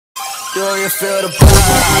Do you feel the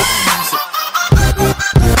pulse?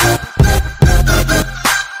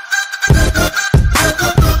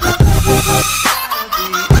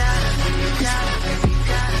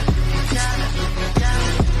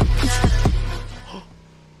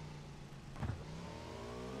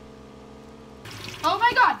 Oh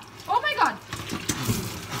my god! Oh my god!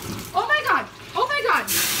 Oh my god! Oh my god!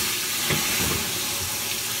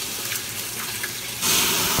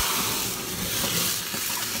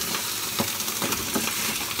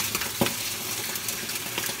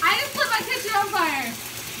 I just lit my kitchen on fire!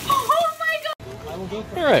 Oh my god! I will go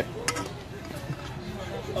for it. Alright.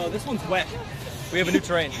 Oh, this one's wet. We have a new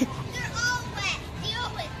terrain. They're all wet.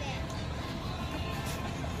 Deal with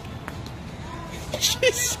it.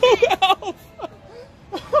 She's so alpha.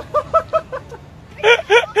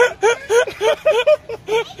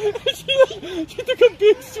 she took a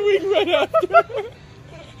big swing right after.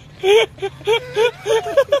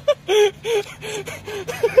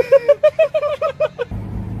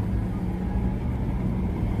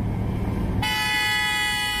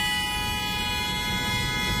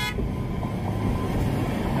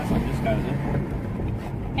 That's like this guy, is it?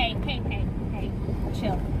 Hey,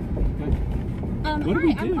 chill. What do Hi,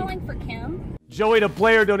 we I'm do? calling for Kim. Joey the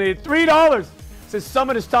player donated $3. Says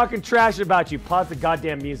someone is talking trash about you. Pause the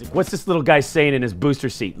goddamn music. What's this little guy saying in his booster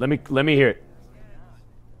seat? Let me hear it.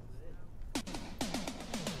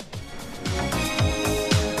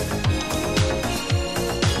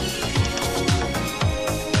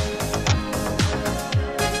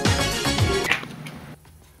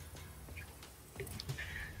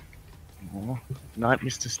 Oh, night,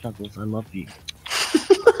 Mr. Snuggles. I love you.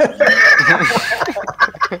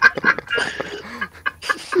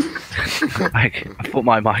 I thought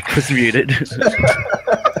my mic was muted. Is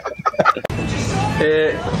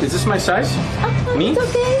this my size? Me? It's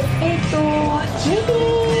okay.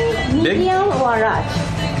 Maybe Big? medium or large.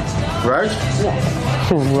 Raj?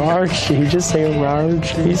 Raj, you just say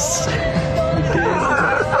Raj, please.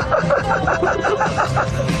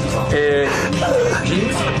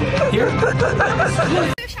 Jeans? Here?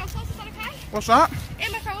 What's that? Yeah,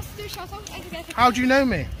 my friend wants to do a shout out. How do you know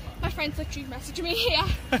me? My friend's literally messaging me here.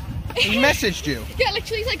 He messaged you? Yeah,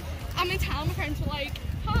 literally, he's like, I'm in town. My friends were like,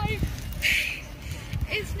 hi.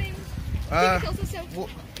 His name's so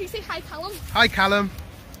can you say hi, Callum? Hi, Callum.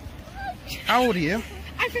 How old are you?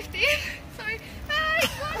 I'm 15. Sorry. Hi.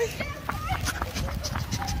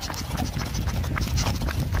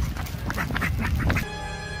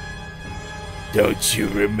 Don't you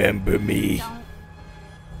remember me?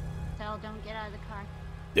 Don't get out of the car.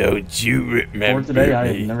 Don't you remember For today, I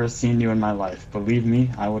have me? never seen you in my life. Believe me,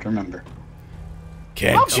 I would remember.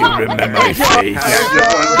 Can't you remember my face?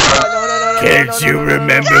 Can't you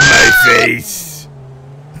remember my face?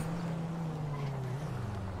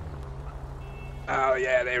 Oh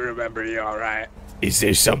yeah, they remember you alright. Is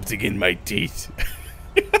there something in my teeth?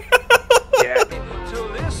 Yeah.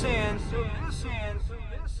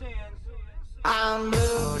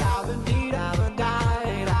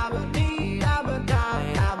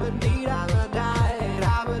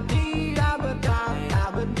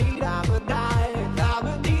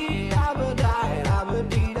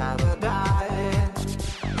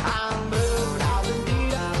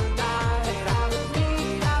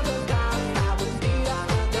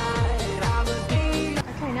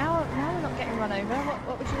 Okay, now we're not getting run over.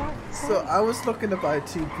 What would you like? So I was looking to buy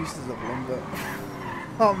 2 pieces of lumber.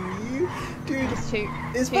 You, dude, Just two.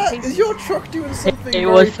 is your truck doing something? Hey, very-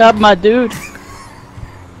 what's up, my dude?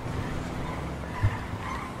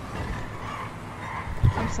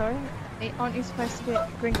 I'm sorry. Aren't you supposed to be at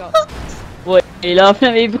Gringotts? What, are you laughing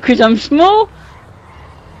at me because I'm small?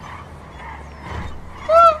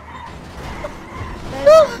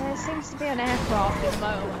 There seems to be an aircraft in the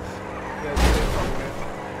motorway.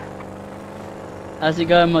 How's it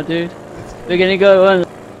going, my dude? We're gonna go on.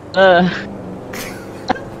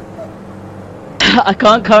 I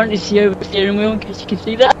can't currently see over the steering wheel in case you can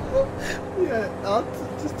see that. Yeah, I'll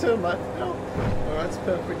just turn left now. Oh, that's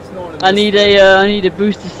perfect. It's not in I this- need a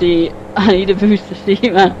booster seat. I need a booster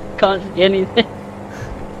seat, man. Can't see anything.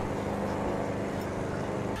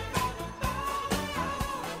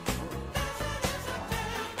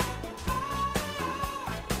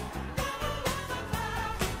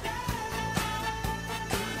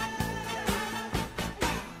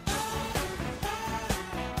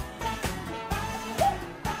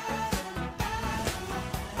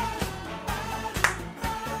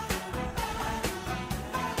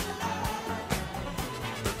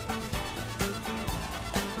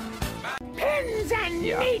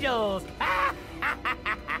 Needles!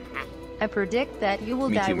 I predict that you will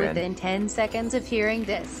Me die too, man. within 10 seconds of hearing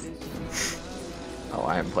this. Oh,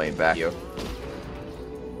 I am playing back. You.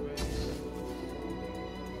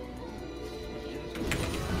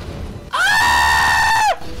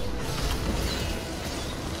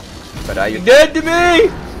 But are you dead to me?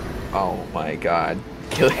 Oh my god.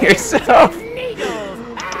 Kill yourself.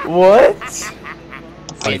 What?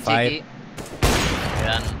 Chiqui.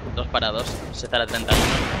 Quedan 2 para 2. César a 31.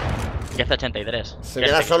 Kerce 83. Se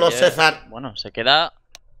queda solo César. Bueno, se queda.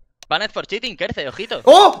 Banned for cheating, Kerce, ojito.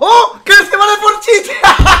 ¡Oh! ¡Oh! ¡Kerce Banned for cheating!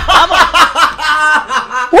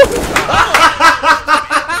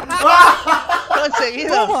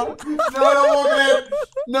 ¡Conseguido! No me lo puedo creer.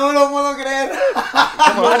 No me lo puedo creer.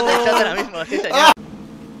 Como arte de chat ahora mismo, sí señor.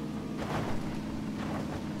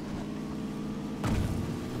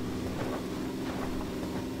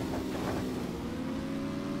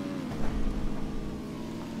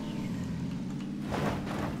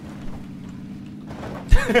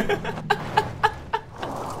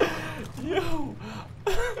 Yo,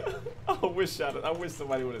 I wish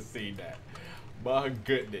somebody would have seen that. My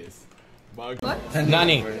goodness. My goodness.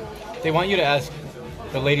 Nani, they want you to ask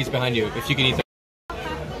the ladies behind you if you can eat them.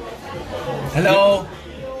 Hello.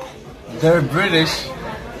 They're British.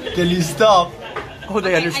 Can you stop? Oh,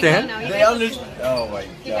 they understand? They understand. Oh my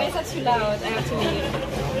god. You guys are too loud. I have to leave.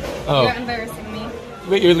 Oh. You're embarrassing me.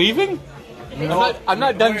 Wait, you're leaving? I'm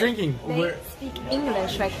not done drinking. They speak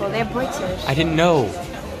English, Michael. They're British. I didn't know.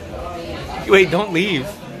 Wait, don't leave.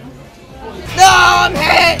 No, I'm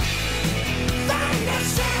hit!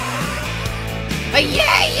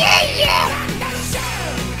 Yeah!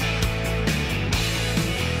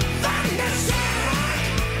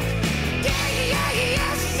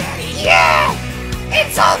 Yeah!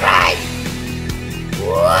 It's alright!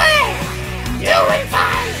 We're doing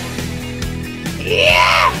fine!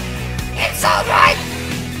 Yeah! It's alright!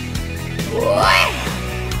 We're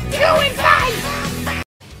doing fine!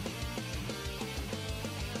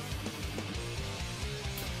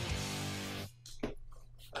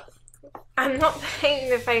 I'm not painting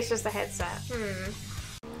the face, just the headset.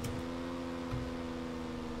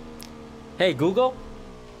 Hey Google,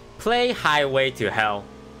 play Highway to Hell.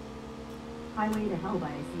 Highway to Hell by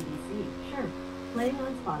AC/DC. Sure. Playing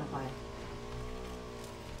on Spotify.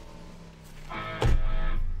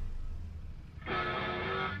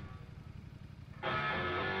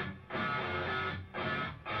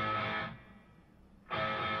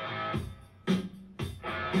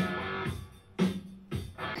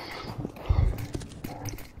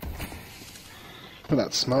 Look at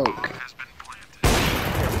that smoke.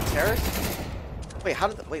 Terrace? Wait, how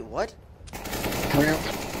did the, wait, what?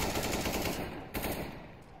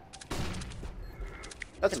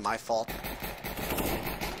 That's my fault.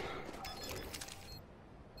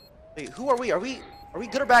 Wait, who are we? Are we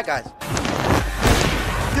good or bad guys?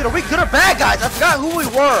 Dude, are we good or bad guys? I forgot who we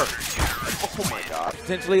were. Oh my god.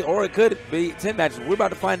 Potentially, or it could be 10 matches. We're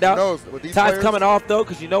about to find out. Time's coming off though,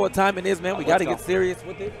 because you know what time it is, man. We got to get serious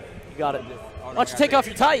with it. You got it. Why don't you take off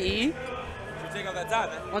your tie, E? Take off that tie,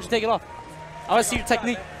 man. Why don't you take it off? I want to see your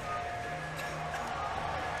technique.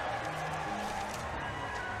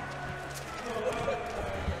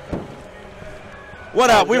 What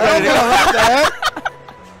up? We ready to go.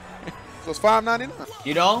 So it's $5.99.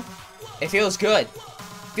 You know, it feels good.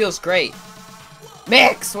 Feels great.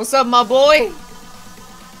 Mix, what's up, my boy?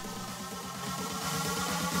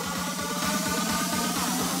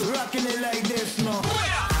 Rocking it like this, no.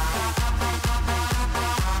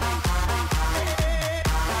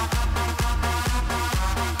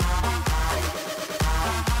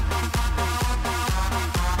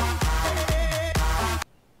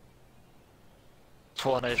 It's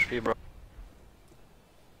 1 HP, bro.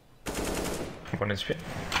 1 HP.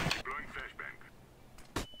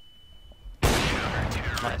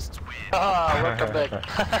 Nice. Ah, welcome back.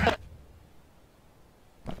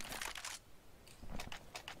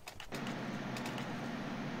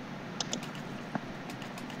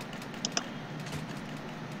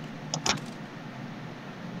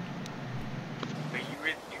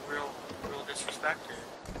 Real disrespect her.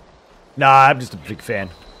 Nah, I'm just a big fan.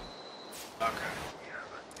 Okay.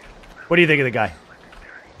 What do you think of the guy?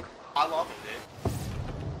 I love him, dude.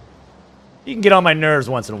 You can get on my nerves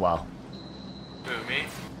once in a while. Who, me?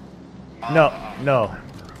 No.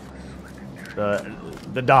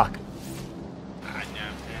 The doc. No,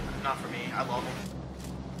 man. Not for me. I love him.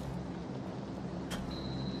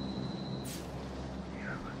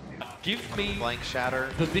 Give me Blank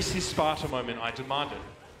shatter. the This Is Sparta moment. I demand it.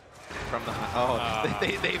 From the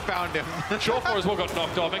they found him. Shawfar as well got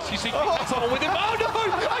knocked off. XQC someone with him. Oh no!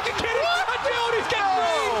 I can get it! Agility's getting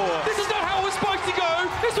free! This is not how it was supposed to go!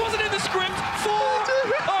 This wasn't in the script!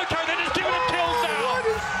 Okay, they're just giving him kills now!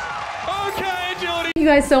 Okay, Agility you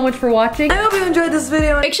guys so much for watching. I hope you enjoyed this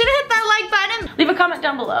video. Make sure to hit that like button. Leave a comment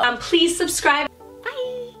down below. Please subscribe.